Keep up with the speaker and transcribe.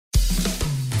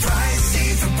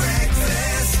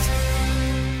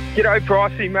G'day,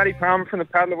 Pricey. Matty Palmer from the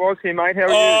Paddler Was here, mate. How are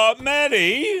you? Oh,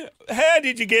 Matty, how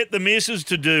did you get the missus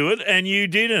to do it and you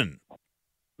didn't?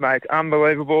 Mate,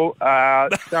 unbelievable.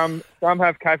 Some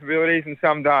have capabilities and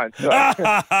some don't. So.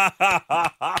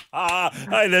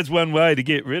 Hey, that's one way to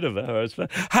get rid of her.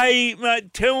 Hey,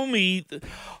 mate, tell me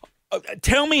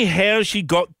how she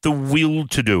got the will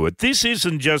to do it. This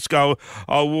isn't just go,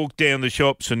 I'll walk down the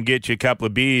shops and get you a couple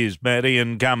of beers, Matty,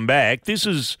 and come back. This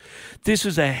is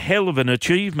a hell of an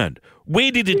achievement.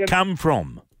 Where did it come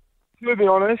from? To be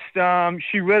honest,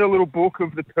 she read a little book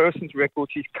of the person's record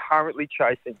she's currently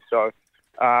chasing. So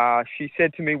she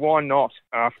said to me, why not,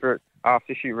 after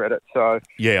she read it. So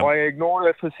yeah. I ignored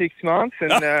her for 6 months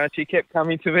and she kept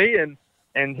coming to me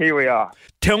and here we are.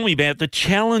 Tell me about the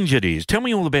challenge it is. Tell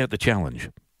me all about the challenge.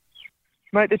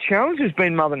 Mate, the challenge has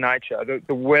been Mother Nature,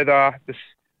 the weather,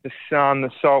 the sun, the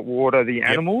salt water, the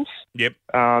animals. Yep.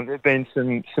 There have been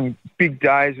some big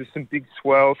days with some big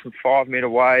swells, some 5-metre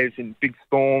waves and big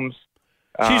storms.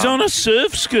 She's on a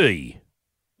surf ski.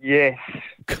 Yes.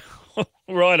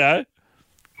 Righto.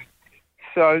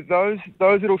 So those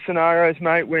little scenarios,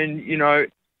 mate, when, you know,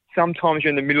 sometimes you're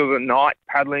in the middle of the night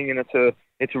paddling and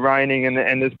it's raining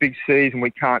and there's big seas and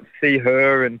we can't see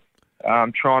her and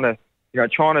trying to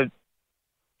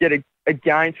get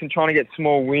against and trying to get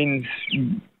small winds,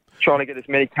 trying to get as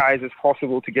many Ks as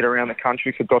possible to get around the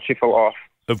country for Gotcha for Life.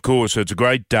 Of course, it's a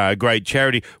great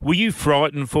charity. Were you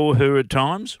frightened for her at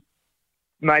times?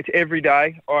 Mate, every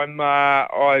day.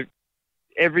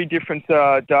 Every different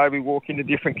day we walk into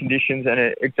different conditions and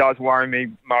it does worry me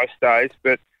most days.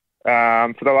 But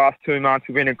for the last 2 months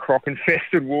we've been in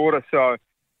croc-infested water, so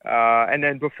and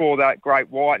then before that, great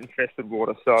white-infested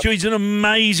water. So she's an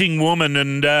amazing woman,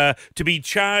 and to be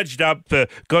charged up for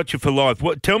Gotcha for Life.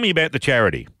 Tell me about the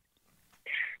charity.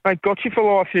 Mate, Gotcha for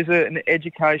Life is an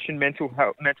education, mental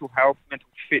health, mental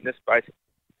fitness-based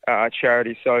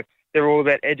charity. So they're all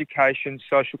about education,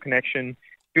 social connection,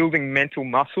 building mental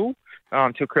muscle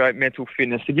to create mental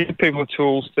fitness, to give people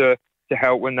tools to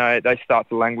help when they start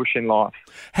to languish in life.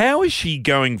 How is she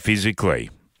going physically?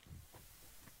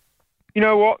 You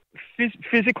know what?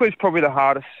 Physically is probably the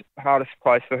hardest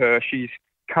place for her. She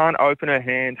can't open her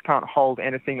hands, can't hold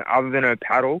anything other than her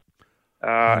paddle.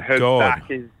 Her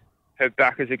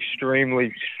back is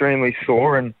extremely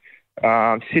sore, and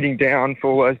sitting down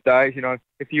for all those days. You know,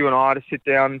 if you and I to sit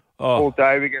down all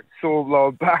day, we get sore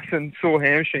lower backs and sore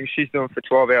hamstrings. She's doing it for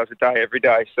 12 hours a day every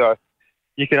day. So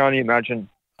you can only imagine.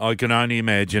 I can only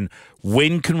imagine.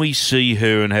 When can we see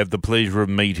her and have the pleasure of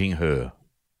meeting her?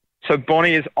 So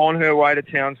Bonnie is on her way to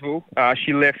Townsville.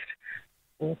 She left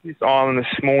this island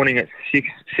this morning at 6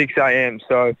 a.m.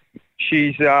 So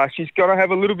she's got to have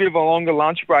a little bit of a longer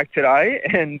lunch break today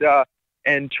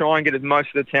and try and get most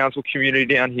of the Townsville community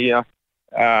down here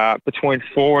between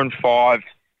 4 and 5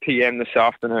 p.m. this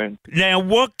afternoon. Now,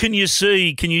 what can you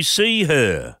see? Can you see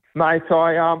her? Mate,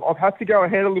 I've had to go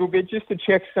ahead a little bit just to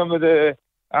check some of the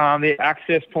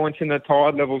access points and the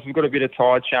tide levels. We've got a bit of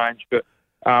tide change, but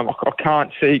I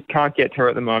can't get to her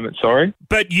at the moment, sorry.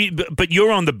 But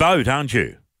you're on the boat, aren't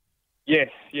you? Yes,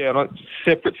 yeah, like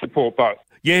separate support boat.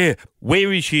 Yeah.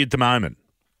 Where is she at the moment?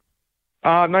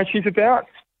 Mate, she's about,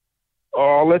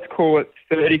 let's call it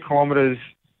 30 kilometres,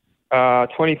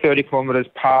 30 kilometres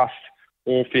past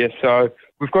Orpheus. So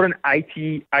we've got an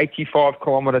 85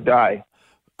 kilometre day.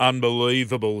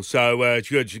 Unbelievable. So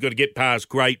she's got to get past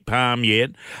Great Palm yet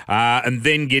and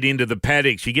then get into the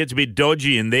paddock. She gets a bit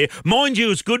dodgy in there. Mind you,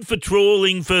 it's good for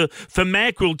trawling for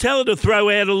mackerel. Tell her to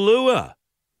throw out a lure.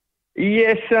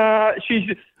 Yes, she's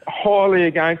highly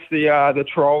against the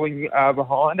trolling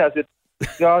behind, as it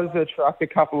does attract a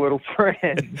couple little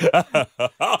friends.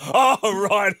 Oh,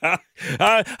 right.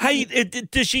 Hey,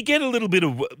 does she get a little bit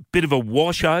of a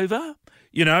washover?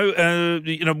 You know,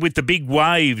 with the big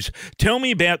waves. Tell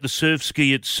me about the surf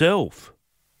ski itself.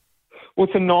 Well,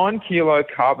 it's a 9-kilo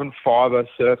carbon fibre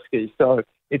surf ski, so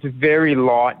it's very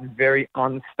light and very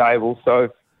unstable. So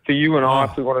for you and I,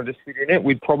 if we wanted to sit in it,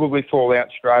 we'd probably fall out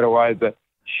straight away. But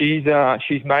she's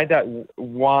made that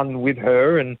one with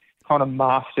her and kind of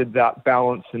mastered that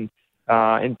balance and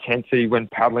intensity when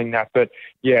paddling that. But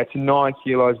yeah, it's 9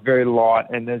 kilos, very light,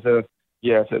 and there's a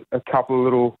couple of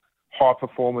little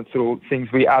high-performance little things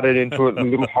we added into it, a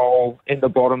little hole in the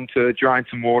bottom to drain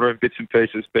some water and bits and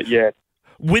pieces. But, yeah.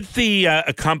 With the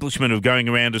accomplishment of going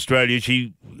around Australia, is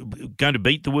she going to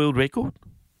beat the world record?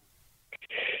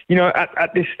 You know,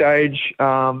 at this stage,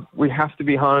 we have to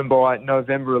be home by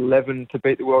November 11 to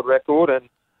beat the world record, and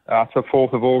for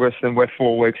 4th of August, and we're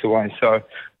 4 weeks away. So,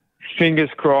 fingers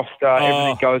crossed,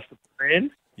 everything goes to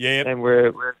plan. Yeah, and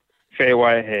we're fair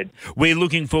way ahead. We're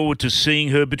looking forward to seeing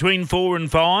her between 4 and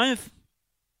 5.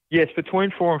 Yes,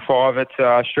 between 4 and 5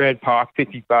 at Strand Park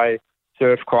Picnic Bay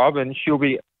Surf Club, and she'll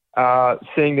be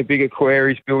seeing the big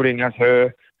Aquarius building as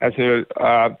her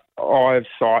eye of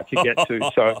sight to get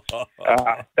to. So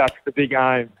that's the big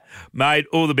aim. Mate,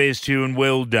 all the best to you and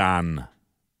well done.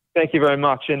 Thank you very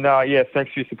much. And,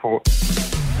 thanks for your support.